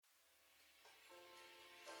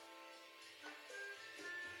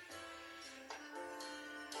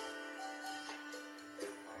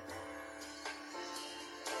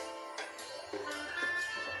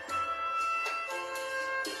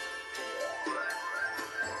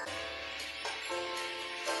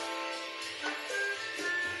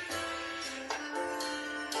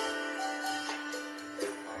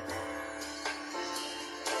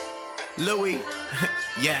Louis,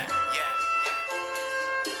 yeah.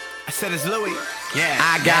 I said it's Louis. Yeah.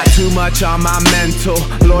 I got too much on my mental.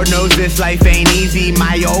 Lord knows this life ain't easy.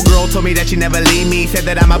 My old girl told me that she never leave me. Said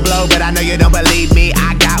that I'm a blow, but I know you don't believe me.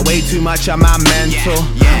 I got way too much on my mental.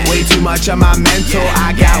 Way too much on my mental.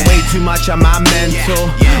 I got way too much on my mental.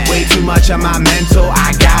 Way too much on my mental.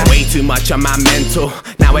 I got way too much on my mental.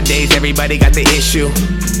 Nowadays everybody got the issue.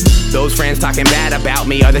 Those friends talking bad about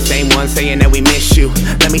me are the same ones saying that we miss you.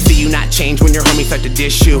 Let me see you not change when your homies start to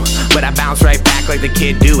dish you. But I bounce right back like the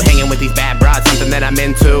kid do, hanging with these bad broads, something that I'm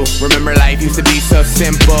into. Remember life used to be so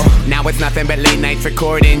simple. Now it's nothing but late nights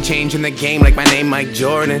recording, changing the game like my name Mike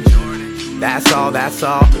Jordan. That's all, that's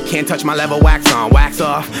all. Can't touch my level, wax on, wax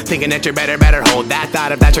off. Thinking that you're better hold that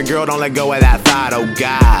thought. If that's your girl, don't let go of that thought, oh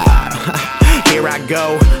God. Here I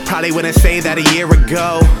go, probably wouldn't say that a year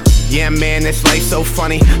ago. Yeah man, this life's so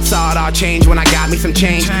funny. Saw it all change when I got me some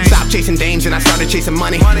change. Stopped chasing dames and I started chasing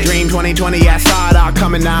money. Dream 2020, yeah, I saw it all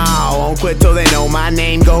coming now. Won't quit till they know my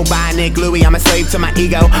name. Go by Nick Louis, I'm a slave to my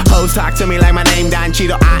ego. Hoes talk to me like my name Don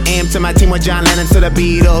Cheadle. I am to my team with John Lennon to the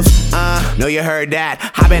Beatles. Know you heard that.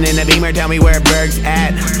 Hopping in the Beamer, tell me where Berg's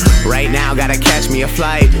at. Right now, gotta catch me a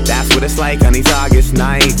flight. That's what it's like on these August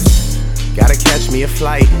nights. Gotta catch me a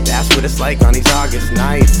flight. That's what it's like on these August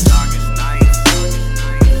nights.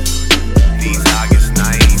 These August